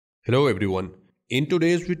Hello everyone. In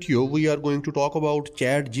today's video, we are going to talk about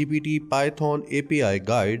ChatGPT Python API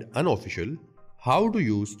Guide Unofficial. How to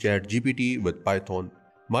use ChatGPT with Python.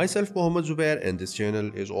 Myself Mohammed Zubair, and this channel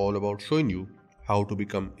is all about showing you how to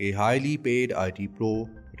become a highly paid IT pro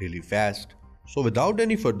really fast. So without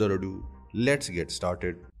any further ado, let's get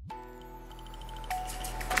started.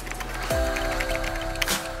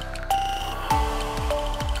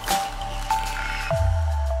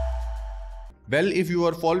 Well, if you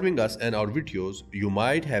are following us and our videos, you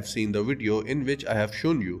might have seen the video in which I have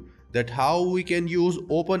shown you that how we can use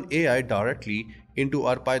OpenAI directly into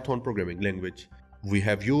our Python programming language. We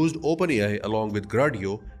have used OpenAI along with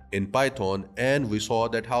Gradio in Python, and we saw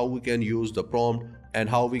that how we can use the prompt and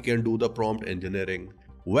how we can do the prompt engineering.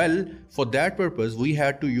 Well, for that purpose, we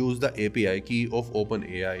had to use the API key of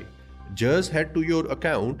OpenAI. Just head to your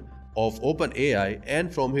account of OpenAI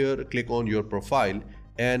and from here click on your profile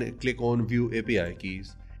and click on View API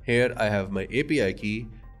Keys. Here I have my API key,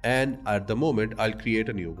 and at the moment I'll create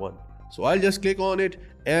a new one. So I'll just click on it,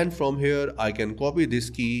 and from here I can copy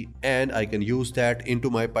this key and I can use that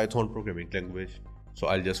into my Python programming language. So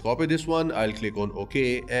I'll just copy this one, I'll click on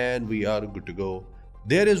OK, and we are good to go.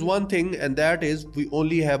 There is one thing, and that is we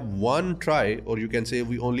only have one try, or you can say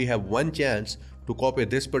we only have one chance to copy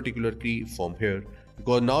this particular key from here,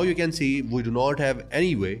 because now you can see we do not have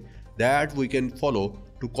any way that we can follow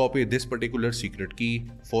to copy this particular secret key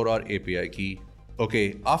for our API key.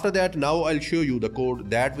 Okay, after that, now I'll show you the code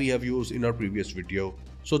that we have used in our previous video.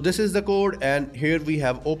 So this is the code, and here we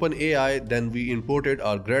have OpenAI, then we imported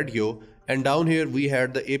our Gradio, and down here we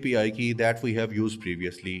had the API key that we have used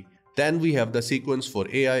previously. Then we have the sequence for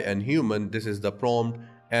AI and human, this is the prompt,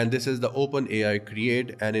 and this is the OpenAI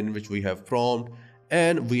create, and in which we have prompt,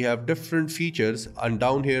 and we have different features, and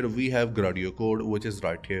down here we have Gradio code, which is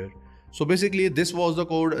right here. So basically this was the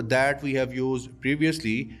code that we have used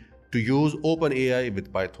previously to use OpenAI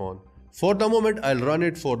with Python. For the moment, I'll run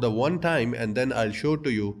it for the one time and then I'll show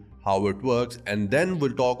to you how it works, and then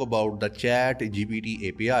we'll talk about the ChatGPT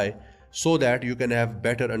API so that you can have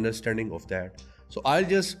better understanding of that. So I'll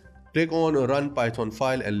just click on run Python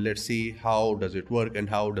file and let's see how does it work and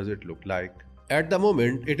how does it look like. At the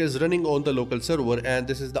moment, it is running on the local server, and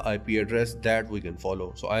this is the IP address that we can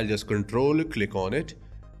follow. So I'll just control click on it.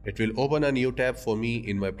 It will open a new tab for me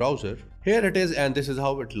in my browser. Here it is, and this is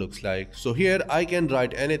how it looks like. So here I can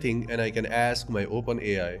write anything and I can ask my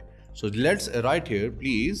OpenAI. So let's write here,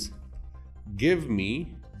 please give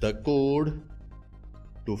me the code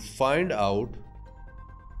to find out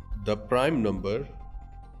the prime number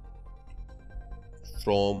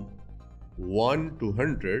from 1 to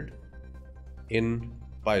 100 in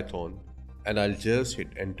Python, and I'll just hit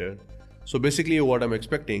enter. So basically what I'm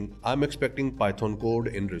expecting Python code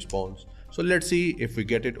in response. So let's see if we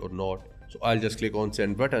get it or not. So I'll just click on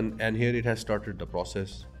send button, and here it has started the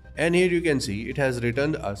process. And here you can see it has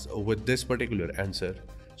returned us with this particular answer.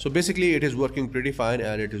 So basically it is working pretty fine,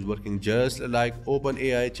 and it is working just like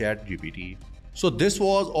OpenAI ChatGPT. So this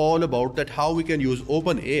was all about that how we can use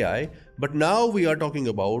OpenAI, but now we are talking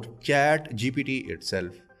about ChatGPT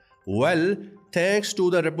itself. Well, thanks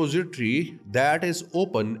to the repository that is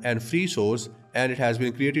open and free source, and it has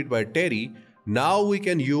been created by Terry, now we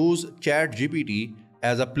can use ChatGPT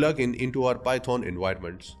as a plugin into our Python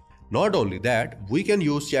environments. Not only that, we can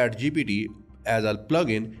use ChatGPT as a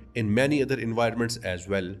plugin in many other environments as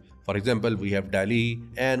well. For example, we have DALL-E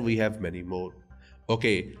and we have many more.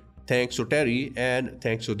 Okay, thanks to Terry and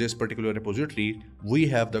thanks to this particular repository, we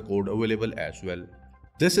have the code available as well.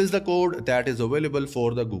 This is the code that is available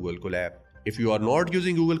for the Google Colab. If you are not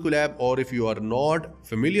using Google Colab, or if you are not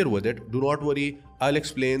familiar with it, do not worry, I'll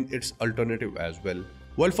explain its alternative as well.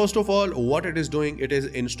 Well, first of all, what it is doing, it is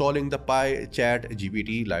installing the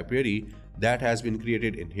PyChatGPT library that has been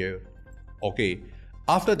created in here. Okay,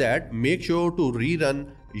 after that, make sure to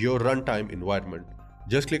rerun your runtime environment.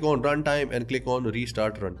 Just click on runtime and click on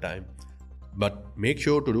restart runtime. But make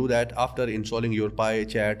sure to do that after installing your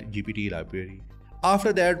PyChatGPT library.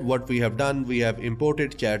 After that, what we have done, we have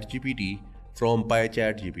imported ChatGPT from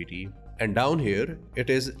PyChatGPT, and down here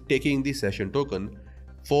it is taking the session token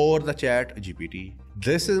for the ChatGPT.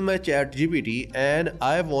 This is my ChatGPT, and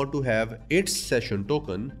I want to have its session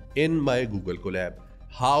token in my Google Colab.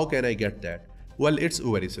 How can I get that? Well, it's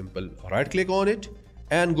very simple. Right click on it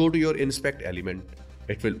and go to your inspect element.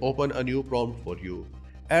 It will open a new prompt for you.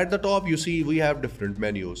 At the top, you see we have different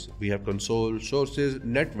menus. We have console, sources,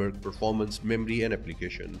 network, performance, memory, and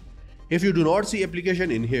application. If you do not see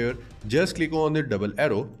application in here, just click on the double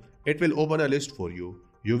arrow. It will open a list for you.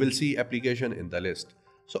 You will see application in the list.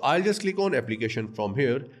 So I'll just click on application from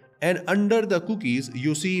here, And under the cookies,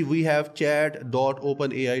 you see we have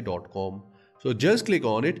chat.openai.com. So just click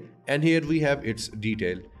on it and here we have its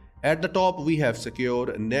detail. At the top we have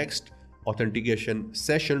secure next authentication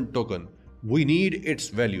session token. We need its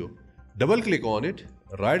value. Double click on it,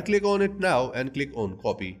 right click on it now and click on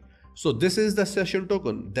copy. So this is the session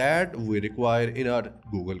token that we require in our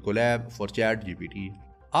Google Colab for ChatGPT.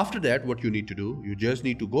 After that, what you need to do, you just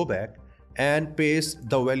need to go back and paste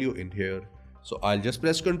the value in here. So I'll just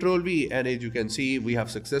press Ctrl V and as you can see, we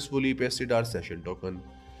have successfully pasted our session token.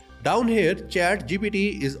 Down here,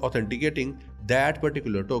 ChatGPT is authenticating that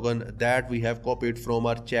particular token that we have copied from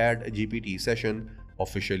our ChatGPT session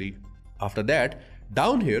officially. After that,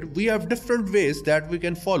 down here, we have different ways that we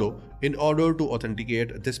can follow in order to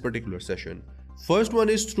authenticate this particular session. First one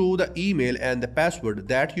is through the email and the password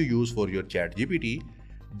that you use for your ChatGPT.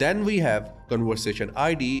 Then we have conversation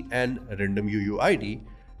ID and random UUID.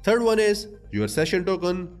 Third one is your session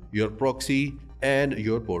token, your proxy, and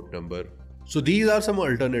your port number. So these are some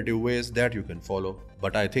alternative ways that you can follow,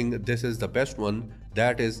 but I think this is the best one,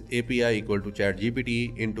 that is API equal to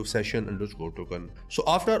ChatGPT into session underscore token. So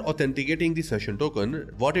after authenticating the session token,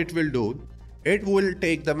 what it will do, it will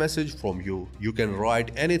take the message from you. You can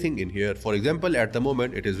write anything in here. For example, at the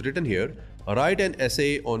moment it is written here, write an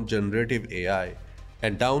essay on generative AI.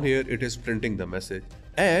 And down here it is printing the message.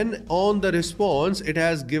 And on the response, it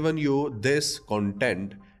has given you this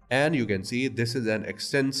content. And you can see this is an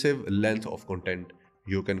extensive length of content.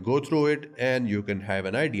 You can go through it and you can have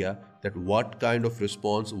an idea that what kind of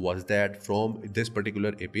response was that from this particular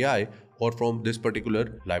API or from this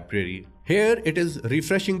particular library. Here it is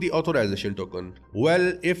refreshing the authorization token.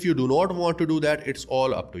 Well, if you do not want to do that, it's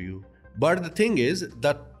all up to you. But the thing is,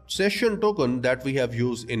 the session token that we have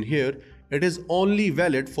used in here, it is only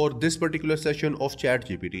valid for this particular session of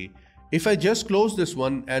ChatGPT. If I just close this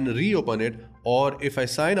one and reopen it, or if I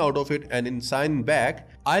sign out of it and in sign back,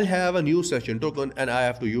 I'll have a new session token and I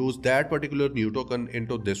have to use that particular new token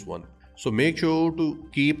into this one. So make sure to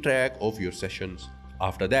keep track of your sessions.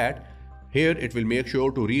 After that, here it will make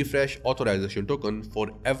sure to refresh authorization token for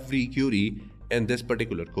every query in this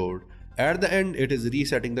particular code. At the end, it is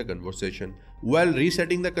resetting the conversation. Well,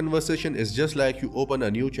 resetting the conversation is just like you open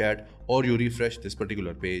a new chat or you refresh this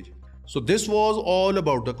particular page. So this was all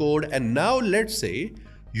about the code, and now let's say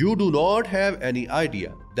you do not have any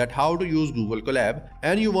idea that how to use Google Colab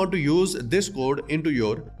and you want to use this code into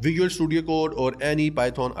your Visual Studio Code or any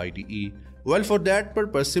Python IDE. Well, for that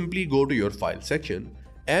purpose, simply go to your file section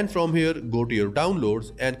and from here go to your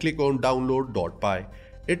downloads and click on download.py.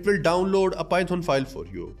 It will download a Python file for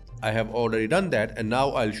you. I have already done that and now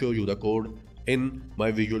I'll show you the code in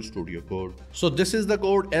my Visual Studio Code. So this is the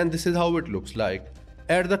code and this is how it looks like.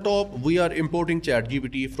 At the top, we are importing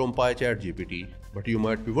ChatGPT from PyChatGPT. But you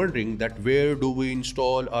might be wondering that where do we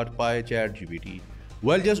install our PyChatGPT?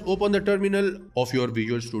 Well, just open the terminal of your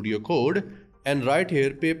Visual Studio Code and right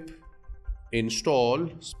here pip install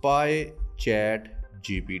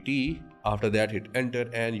PyChatGPT. After that, hit enter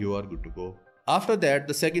and you are good to go. After that,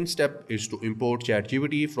 the second step is to import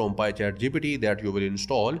ChatGPT from PyChatGPT that you will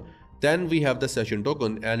install. Then we have the session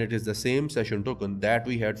token and it is the same session token that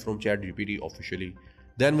we had from ChatGPT officially.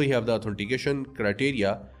 Then we have the authentication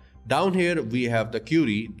criteria. Down here we have the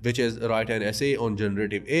query, which is write an essay on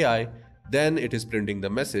generative AI. Then it is printing the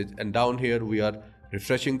message, and down here we are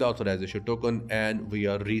refreshing the authorization token and we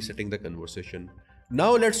are resetting the conversation.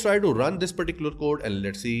 Now let's try to run this particular code and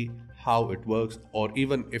let's see how it works, or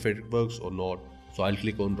even if it works or not. So I'll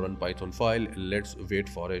click on run Python file and let's wait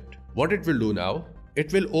for it. What it will do now,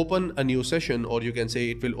 it will open a new session, or you can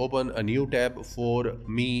say it will open a new tab for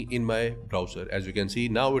me in my browser. As you can see,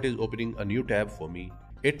 now it is opening a new tab for me.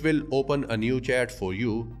 It will open a new chat for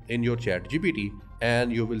you in your ChatGPT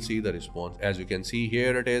and you will see the response. As you can see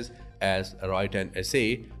here, it is as write an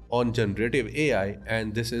essay on generative AI,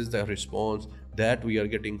 and this is the response that we are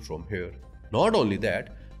getting from here. Not only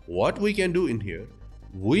that, what we can do in here,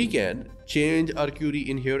 we can change our query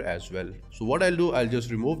in here as well. So what I'll do, I'll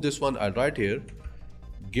just remove this one. I'll write here,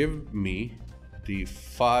 give me the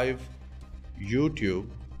 5 YouTube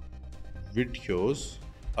videos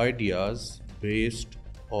ideas based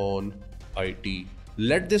on IT.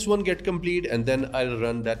 Let this one get complete and then I'll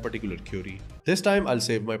run that particular query. This time I'll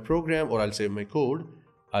save my program or I'll save my code.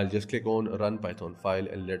 I'll just click on run Python file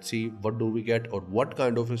and let's see what do we get or what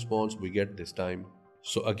kind of response we get this time.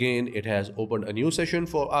 So again, it has opened a new session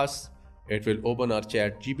for us. It will open our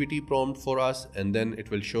ChatGPT prompt for us and then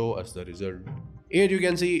it will show us the result. Here you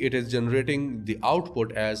can see it is generating the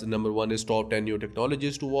output as number 1 is top 10 new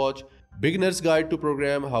technologies to watch, beginner's guide to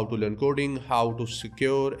program, how to learn coding, how to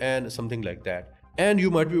secure, and something like that. And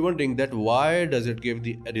you might be wondering that why does it give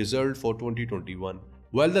the result for 2021?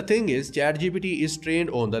 Well, the thing is, ChatGPT is trained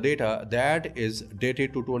on the data that is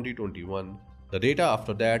dated to 2021. The data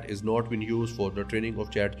after that is not been used for the training of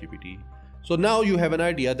ChatGPT. So now you have an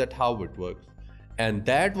idea that how it works. And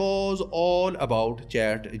that was all about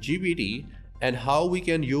ChatGPT and how we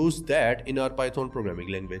can use that in our Python programming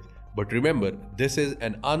language. But remember, this is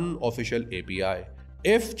an unofficial API.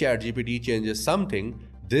 If ChatGPT changes something,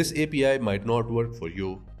 this API might not work for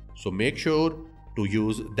you. So make sure to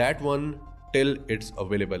use that one till it's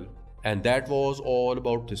available. And that was all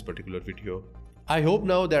about this particular video. I hope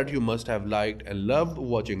now that you must have liked and loved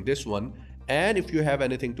watching this one. And if you have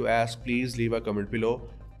anything to ask, please leave a comment below.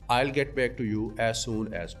 I'll get back to you as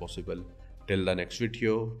soon as possible. Till the next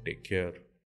video, take care.